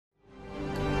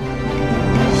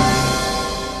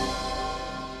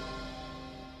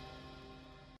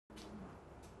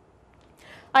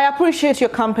I appreciate your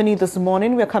company this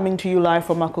morning. We're coming to you live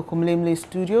from Akokumlemle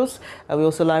Studios. We're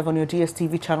also live on your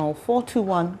DSTV channel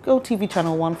 421, GoTV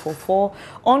channel 144,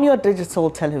 on your digital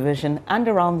television and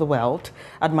around the world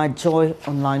at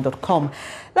myjoyonline.com.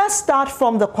 Let's start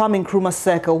from the Kwame Nkrumah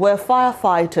Circle, where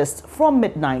firefighters from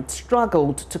midnight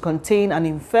struggled to contain an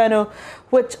inferno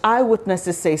which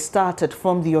eyewitnesses say started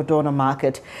from the Odona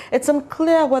market. It's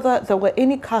unclear whether there were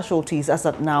any casualties as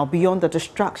of now beyond the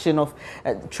destruction of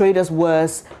traders'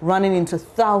 wares running into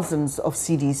thousands of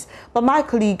cedis. But my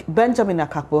colleague Benjamin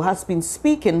Akakpo has been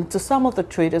speaking to some of the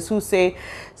traders who say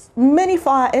many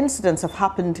fire incidents have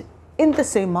happened in the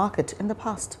same market in the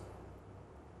past.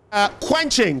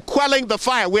 Quelling the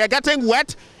fire. We are getting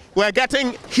wet, we're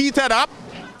getting heated up,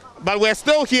 but we're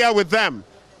still here with them,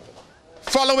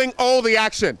 following all the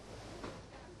action.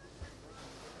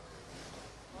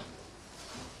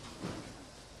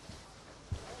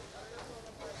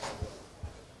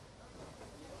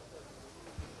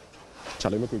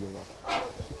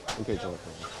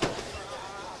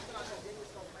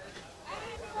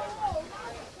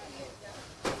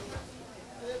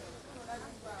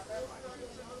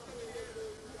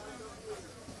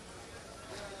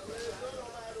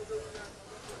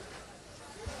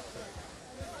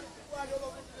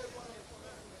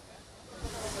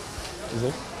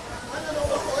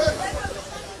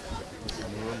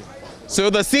 So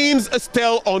the scenes are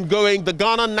still ongoing, the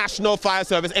Ghana National Fire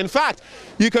Service. In fact,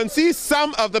 you can see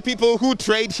some of the people who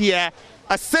trade here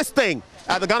assisting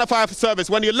the Ghana Fire Service.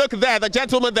 When you look there, the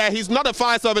gentleman there, he's not a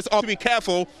fire service officer. Be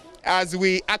careful as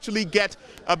we actually get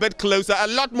a bit closer. A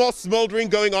lot more smoldering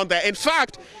going on there. In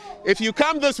fact, if you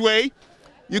come this way,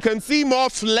 you can see more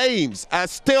flames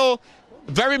still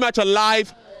very much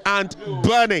alive and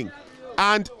burning.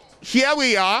 And here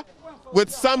we are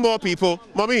with some more people.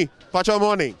 Mommy, Pacho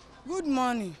morning. Good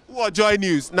morning. What joy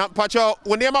news? Now, Pacho,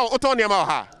 when you are out on your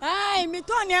mouth, aye, me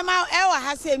turn your mouth. I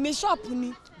has say me shop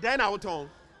ni. then out on.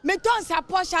 Me turn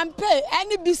support champagne,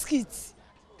 any biscuits.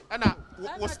 And I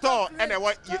store and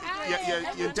what you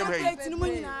intimidate.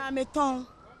 Me turn.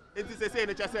 It is a saying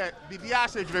that you say,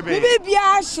 Bibiashe,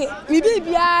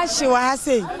 Bibiashe, what I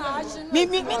say. Me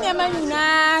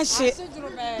never she.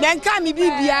 Then come me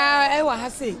Bibia, what I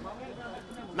say.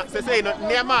 Not to say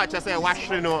near much, I say, wash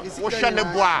no, wash the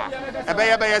bois. A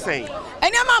bay saying.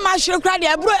 And your mamma should cry,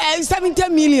 I brought 70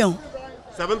 million.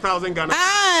 7,000 Ghana.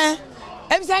 Ah,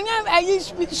 if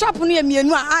I shop near me,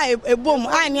 no, I a boom,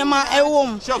 I near my a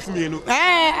woman. Shops me, no.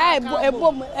 I a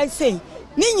boom, I say.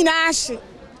 Nina Ash.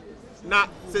 Now,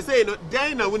 to say, no,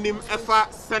 then I wouldn't him ever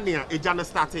send here a Jana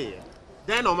start here.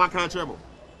 Then on my country.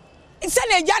 It's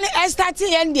a Jana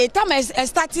started and the Thomas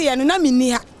started and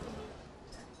Naminia.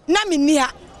 Naminia.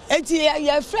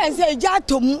 Your friends say,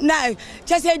 Jatum, now,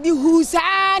 just said the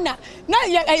Husana. Now,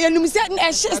 you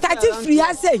started free,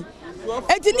 I say.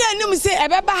 Et near no say, a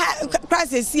baba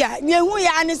crisis here. Near who you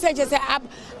are, say, just a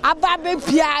baby,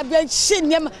 Pia,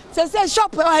 Shin, say,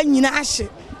 shop or in Ash.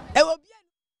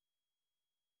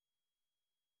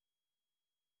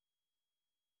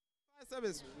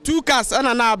 2 cars and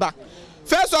another.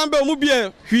 First one be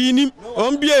omubie hwinim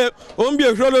ombie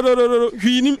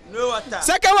hwinim.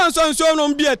 Second one so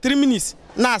ombie 3 minutes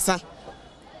na asa.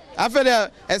 After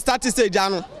the start stage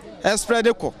ano spread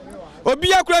ko. Obi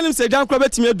akura nim stage akura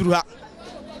betimi aduru ha.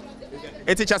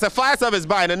 It is just a fire service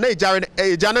by and a Jana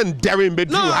and Darren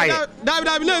bedroom high. No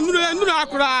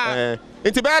akura.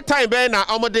 It's bad time be na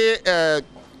omode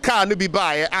car no be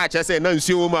buy just say na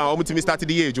nsuo ma omutimi start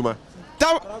the year juma.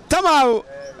 Tama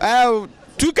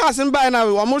 2 cars in by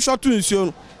now, one more shot to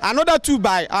insurance. Another 2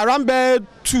 by around bed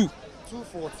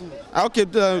 214. Okay,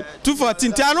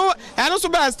 214. I know so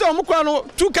bad. Still,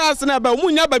 2 cars in about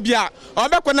Munya Babia or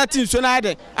back on that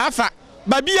insurance. Afa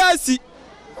Babia see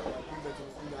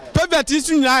Pevet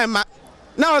is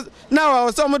now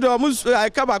some of the almost I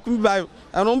come back by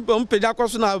and on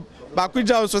Pedacos now back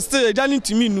with us, so still Johnny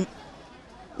to me.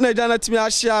 No, Jana to me, I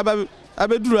share.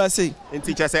 Abedru I say. And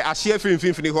teacher say, I share film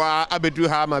who Abedru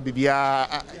Hama Bibia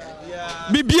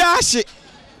she.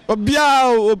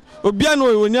 Obia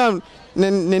no when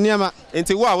Nenyama.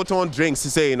 Into what on drinks to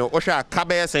say, no, or shall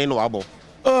Cabe say no abo.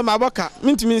 Oh, my boca,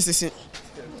 mint me, sissy.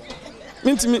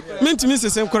 Mint me,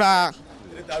 sissy, cry.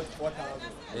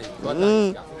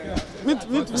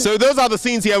 So those are the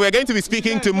scenes here. We're going to be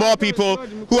speaking to more people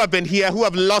who have been here, who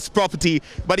have lost property,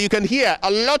 but you can hear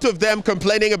a lot of them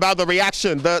complaining about the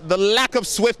reaction, the lack of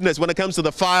swiftness when it comes to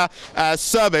the fire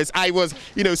service. I was,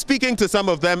 speaking to some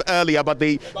of them earlier, but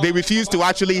they refused to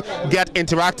actually get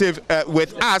interactive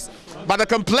with us. But the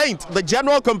complaint, the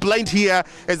general complaint here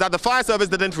is that the fire service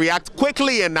didn't react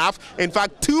quickly enough. In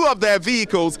fact, 2 of their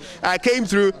vehicles came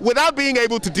through without being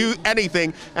able to do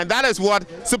anything. And that is what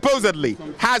supposedly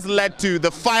has led to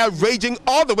the fire raging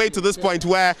all the way to this point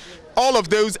where all of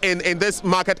those in this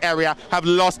market area have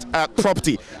lost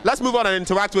property. Let's move on and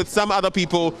interact with some other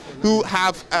people who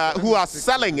are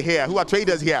selling here, who are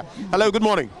traders here. Hello, good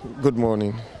morning. Good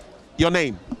morning. Your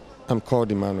name? I'm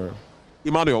called Emmanuel.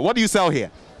 Emmanuel, what do you sell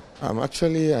here?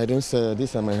 Actually, I don't sell,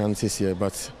 these are my aunties here,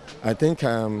 but I think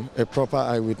I'm a proper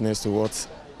eyewitness to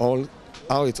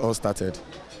how it all started.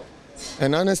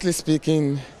 And honestly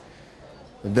speaking,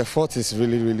 the fault is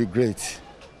really, really great.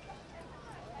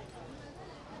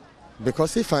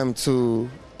 Because if I'm to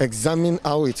examine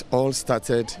how it all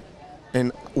started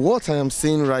and what I am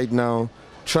seeing right now,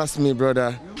 trust me,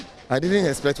 brother, I didn't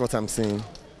expect what I'm seeing.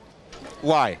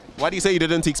 Why? Why do you say you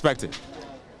didn't expect it?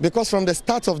 Because from the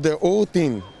start of the whole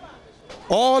thing,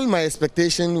 all my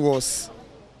expectation was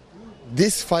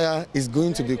this fire is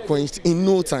going to be quenched in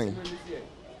no time.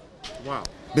 Wow.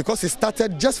 Because it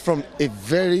started just from a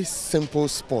very simple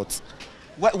spot.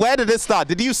 Where did it start?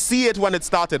 Did you see it when it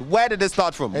started? Where did it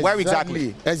start from? Where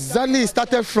exactly? Exactly, it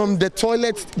started from the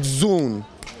toilet zone.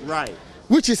 Right.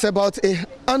 Which is about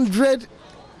 100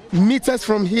 meters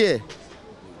from here.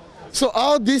 So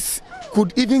how this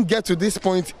could even get to this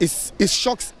point it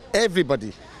shocks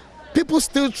everybody. People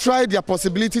still try their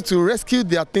possibility to rescue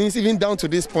their things even down to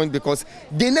this point because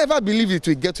they never believed it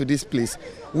will get to this place.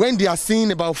 When they are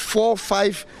seeing about 4,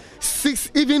 5,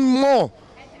 6, even more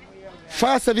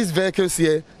fire service vehicles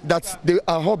here, that they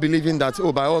are all believing that,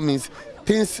 oh, by all means,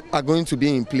 things are going to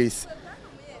be in place.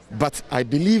 But I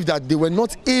believe that they were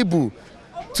not able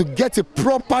to get a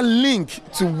proper link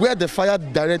to where the fire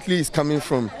directly is coming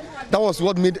from. That was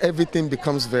what made everything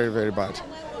becomes very, very bad.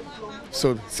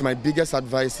 So it's my biggest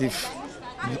advice, if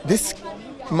this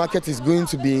market is going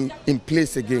to be in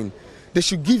place again, they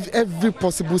should give every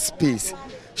possible space,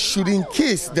 should in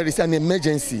case there is an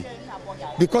emergency.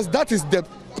 Because that is the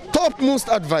topmost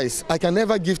advice I can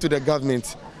ever give to the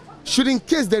government. Should in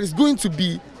case there is going to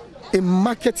be a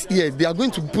market here, they are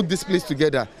going to put this place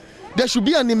together, there should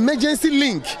be an emergency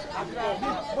link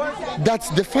that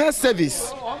the fire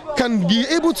service can be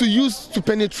able to use to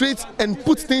penetrate and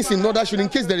put things in order should in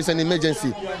case there is an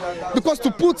emergency. Because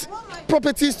to put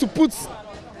properties, to put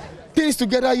things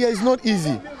together here is not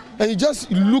easy. And you just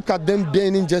look at them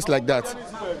burning just like that.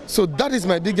 So that is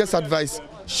my biggest advice.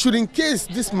 Should in case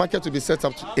this market will be set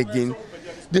up again,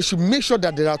 they should make sure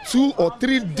that there are 2 or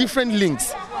 3 different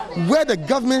links where the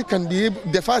government can be able,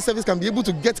 the fire service can be able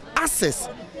to get access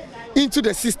into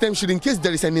the system should in case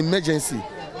there is an emergency.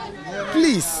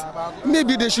 Please,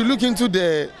 maybe they should look into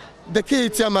the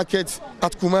KETIA market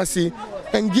at Kumasi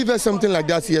and give us something like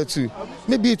that here too.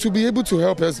 Maybe it will be able to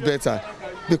help us better,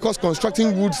 because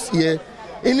constructing woods here,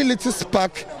 any little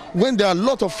spark, when there are a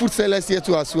lot of food sellers here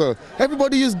too as well.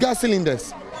 Everybody use gas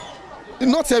cylinders.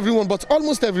 Not everyone, but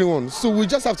almost everyone. So we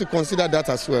just have to consider that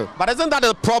as well. But isn't that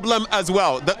a problem as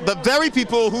well? The very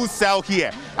people who sell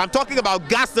here, I'm talking about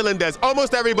gas cylinders,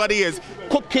 almost everybody is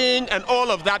cooking and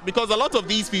all of that, because a lot of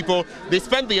these people, they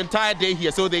spend the entire day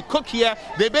here. So they cook here,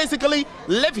 they basically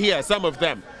live here, some of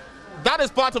them. That is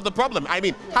part of the problem. I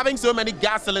mean, having so many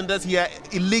gas cylinders here,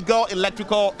 illegal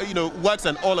electrical, works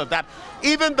and all of that.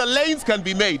 Even the lanes can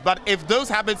be made, but if those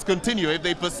habits continue, if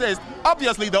they persist,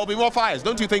 obviously there will be more fires.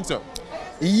 Don't you think so?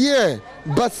 Yeah,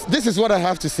 but this is what I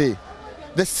have to say.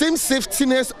 The same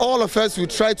safetiness all of us will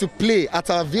try to play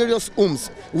at our various homes,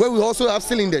 where we also have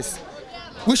cylinders.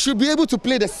 We should be able to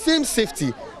play the same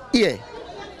safety here.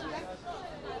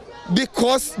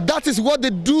 Because that is what they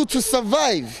do to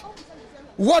survive.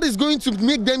 What is going to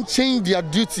make them change their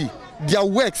duty, their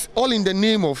works, all in the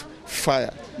name of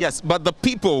fire? Yes, but the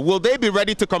people, will they be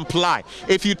ready to comply?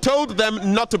 If you told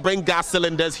them not to bring gas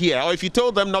cylinders here, or if you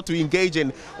told them not to engage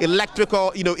in electrical,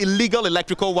 illegal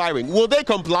electrical wiring, will they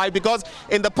comply? Because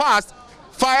in the past,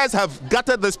 fires have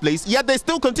gutted this place, yet they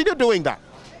still continue doing that.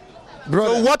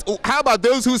 Brother, So how about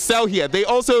those who sell here? They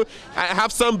also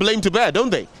have some blame to bear, don't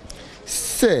they?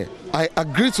 Sir, I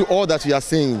agree to all that you are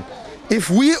saying. If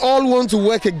we all want to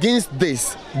work against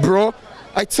this, bro,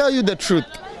 I tell you the truth.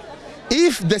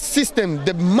 If the system,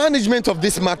 the management of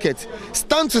this market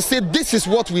stand to say this is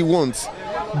what we want,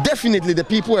 definitely the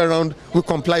people around will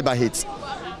comply by it.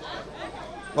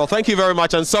 Well, thank you very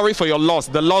much, and sorry for your loss,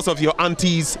 the loss of your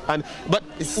aunties. But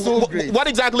it's so great. What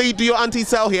exactly do your aunties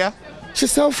sell here? She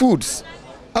sells foods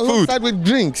alongside with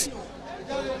drinks.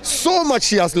 So much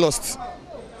she has lost.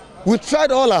 We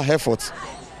tried all our efforts.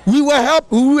 We were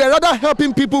rather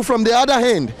helping people from the other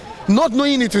hand, not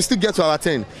knowing it will still get to our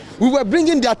turn. We were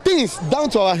bringing their things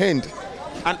down to our hand.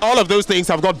 And all of those things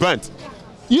have got burnt.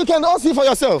 You can all see for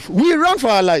yourself. We run for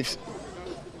our lives.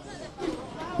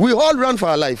 We all run for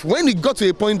our life. When we got to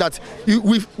a point that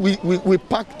we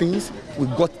packed things, we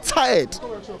got tired.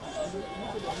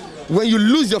 When you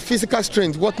lose your physical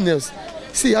strength, what else?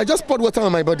 See, I just poured water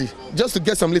on my body just to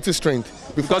get some little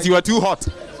strength. Because you were too hot.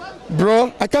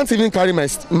 Bro, I can't even carry my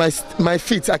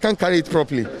feet. I can't carry it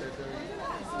properly.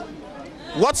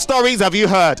 What stories have you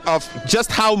heard of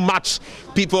just how much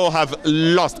people have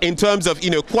lost in terms of,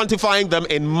 quantifying them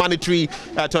in monetary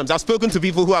terms? I've spoken to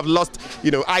people who have lost,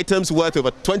 items worth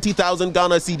over 20,000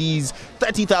 Ghana cedis,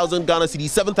 30,000 Ghana cedis,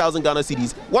 7,000 Ghana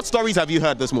cedis. What stories have you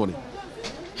heard this morning?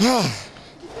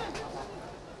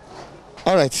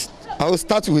 All right, I will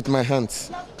start with my hands.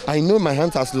 I know my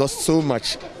hand has lost so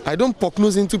much. I don't poke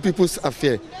nose into people's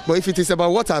affair, but if it is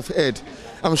about what I've heard,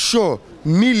 I'm sure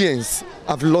millions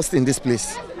have lost in this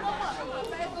place.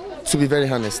 To be very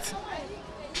honest,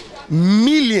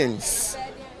 millions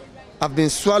have been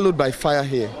swallowed by fire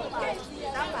here.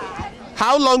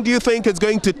 How long do you think it's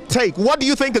going to take? What do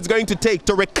you think it's going to take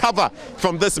to recover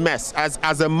from this mess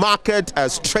as a market,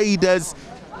 as traders?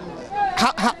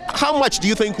 How much do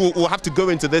you think we'll have to go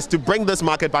into this to bring this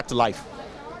market back to life?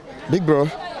 Big bro,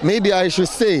 maybe I should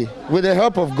say, with the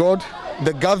help of God,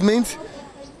 the government,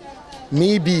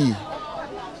 maybe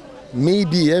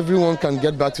everyone can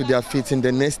get back to their feet in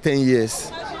the next 10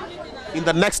 years. In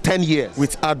the next 10 years?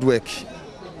 With hard work,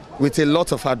 with a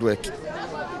lot of hard work.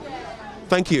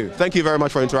 Thank you. Thank you very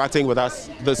much for interacting with us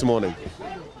this morning.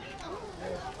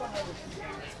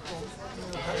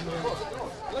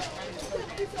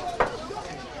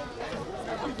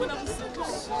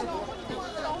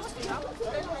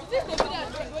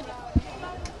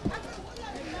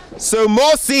 So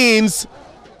more scenes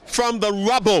from the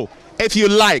rubble, if you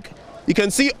like. You can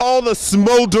see all the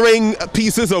smoldering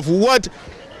pieces of wood,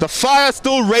 the fire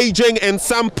still raging in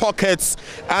some pockets,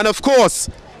 and of course,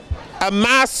 a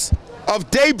mass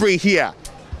of debris here.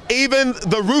 Even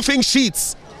the roofing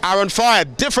sheets are on fire,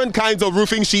 different kinds of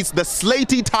roofing sheets, the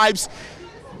slaty types,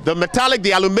 the metallic,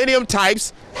 the aluminium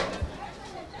types,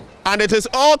 and it is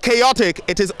all chaotic.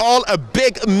 It is all a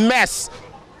big mess.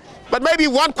 But maybe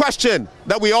one question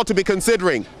that we ought to be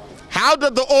considering: how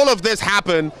did all of this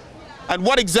happen, and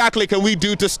what exactly can we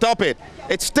do to stop it?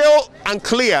 It's still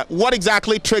unclear what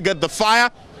exactly triggered the fire,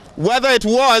 whether it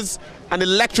was an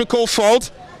electrical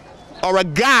fault or a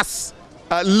gas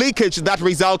leakage that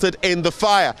resulted in the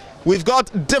fire. We've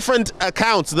got different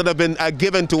accounts that have been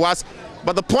given to us,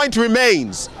 but the point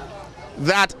remains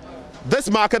that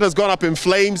this market has gone up in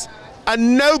flames,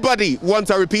 and nobody wants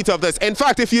a repeat of this. In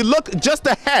fact, if you look just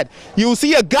ahead, you will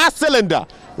see a gas cylinder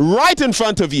right in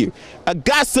front of you. A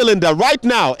gas cylinder right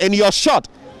now in your shot.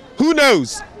 Who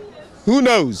knows? Who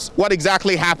knows what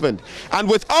exactly happened? And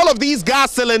with all of these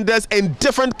gas cylinders in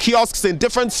different kiosks, in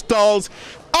different stalls,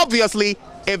 obviously,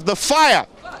 if the fire,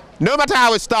 no matter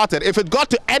how it started, if it got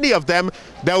to any of them,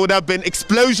 there would have been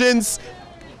explosions,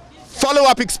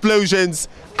 follow-up explosions,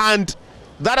 and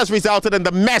that has resulted in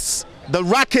the mess, the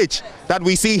wreckage that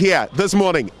we see here this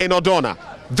morning in Odona.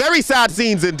 Very sad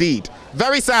scenes indeed.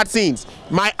 Very sad scenes.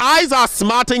 My eyes are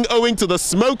smarting owing to the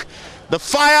smoke. The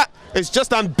fire is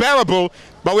just unbearable,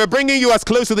 but we're bringing you as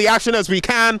close to the action as we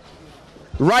can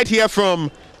right here from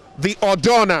the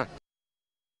Odona.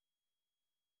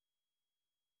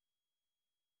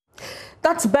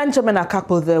 That's Benjamin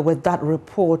Akapo there with that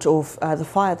report of the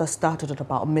fire that started at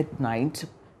about midnight.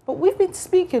 But we've been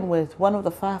speaking with one of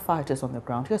the firefighters on the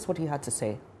ground. Here's what he had to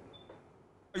say.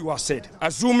 You are said,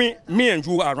 assuming me and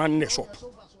you are running a shop.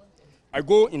 I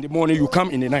go in the morning, you come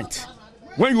in the night.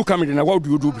 When you come in the night, what do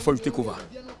you do before you take over?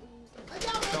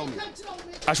 Tell me.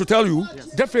 I should tell you, yes.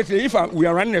 Definitely, if we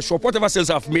are running a shop, whatever sales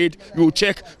I've made, you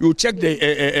check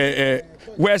the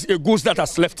where's the goods that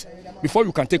has left before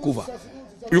you can take over.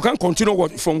 You can continue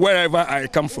from wherever I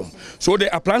come from. So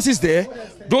the appliances there,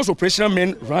 those operational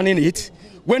men running it,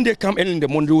 when they come in the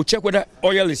morning, they will check whether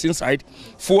oil is inside,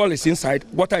 fuel is inside,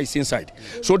 water is inside.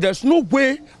 So there's no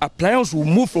way appliance will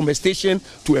move from a station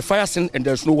to a fire scene and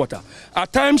there's no water.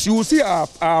 At times, you will see our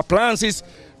appliances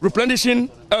replenishing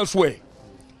elsewhere.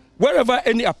 Wherever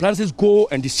any appliances go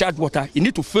and discharge water, you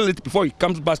need to fill it before it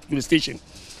comes back to the station.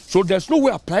 So there's no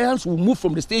way appliance will move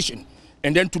from the station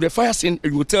and then to the fire scene,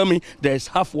 you will tell me there's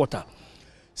half water.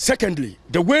 Secondly,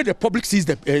 the way the public sees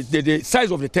the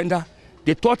size of the tender,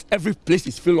 they thought every place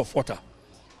is full of water.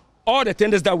 All the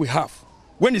tenders that we have,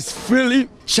 when it's fully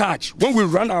charged, when we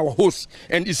run our hose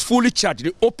and it's fully charged,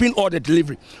 they open all the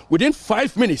delivery. Within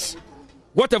 5 minutes,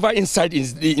 whatever inside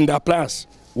is in the appliance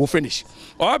will finish.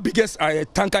 Our biggest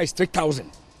tanker is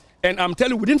 3,000. And I'm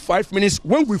telling you, within 5 minutes,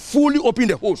 when we fully open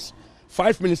the hose,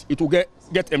 5 minutes, it will get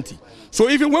empty. So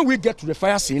even when we get to the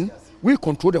fire scene, we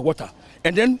control the water.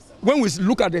 And then when we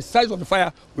look at the size of the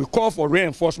fire, we call for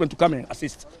reinforcement to come and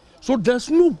assist. So there's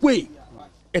no way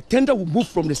a tender will move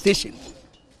from the station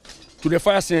to the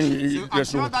fire scene. So I'm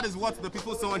sure that is what the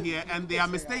people saw here, and they are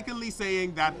mistakenly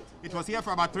saying that it was here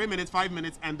for about 3 minutes, 5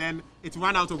 minutes, and then it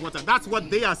ran out of water. That's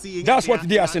what they are seeing. That's what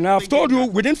they are seeing. I've told you,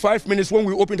 within 5 minutes, when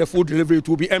we open the food delivery, it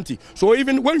will be empty. So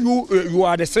even when you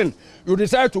are the scene, you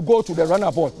decide to go to the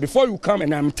runabout. Before you come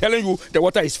and I'm telling you the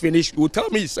water is finished, you will tell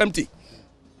me it's empty.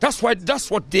 That's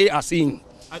what they are seeing.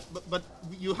 But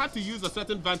you had to use a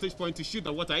certain vantage point to shoot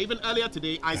the water. Even earlier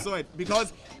today, I saw it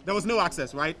because there was no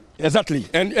access, right? Exactly.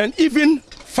 And even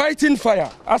fighting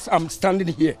fire, as I'm standing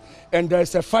here, and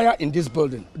there's a fire in this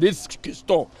building, this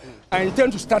store, I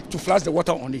intend to start to flash the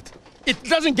water on it. It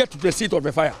doesn't get to the seat of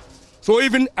the fire. So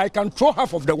even I can throw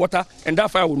half of the water and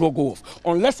that fire will not go off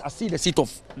unless I see the seat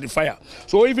of the fire.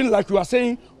 So even like you are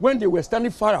saying, when they were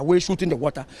standing far away shooting the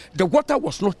water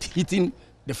was not hitting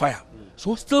the fire.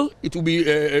 So still it will be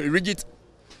rigid.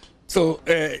 So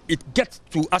it gets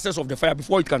to access of the fire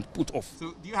before it can put off.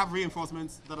 So do you have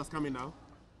reinforcements that is coming now?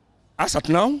 As at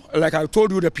now, like I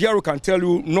told you, the PRO can tell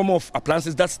you number of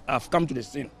appliances that have come to the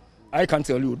scene. I can't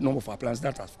tell you number of appliances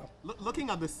that have come. Looking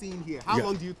at the scene here, how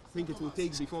long do you think it will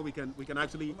take before we can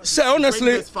actually so honestly,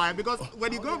 break this fire? Because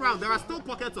when you go around, there are still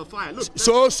pockets of fire. Look.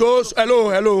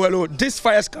 Hello. These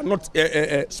fires cannot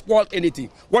spoil anything.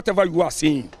 Whatever you are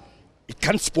seeing, it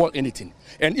can't spoil anything.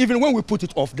 And even when we put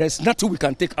it off, there's nothing we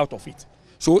can take out of it.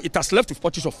 So it has left with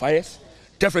patches of fires.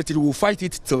 Definitely, we will fight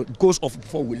it till it goes off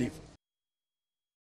before we leave.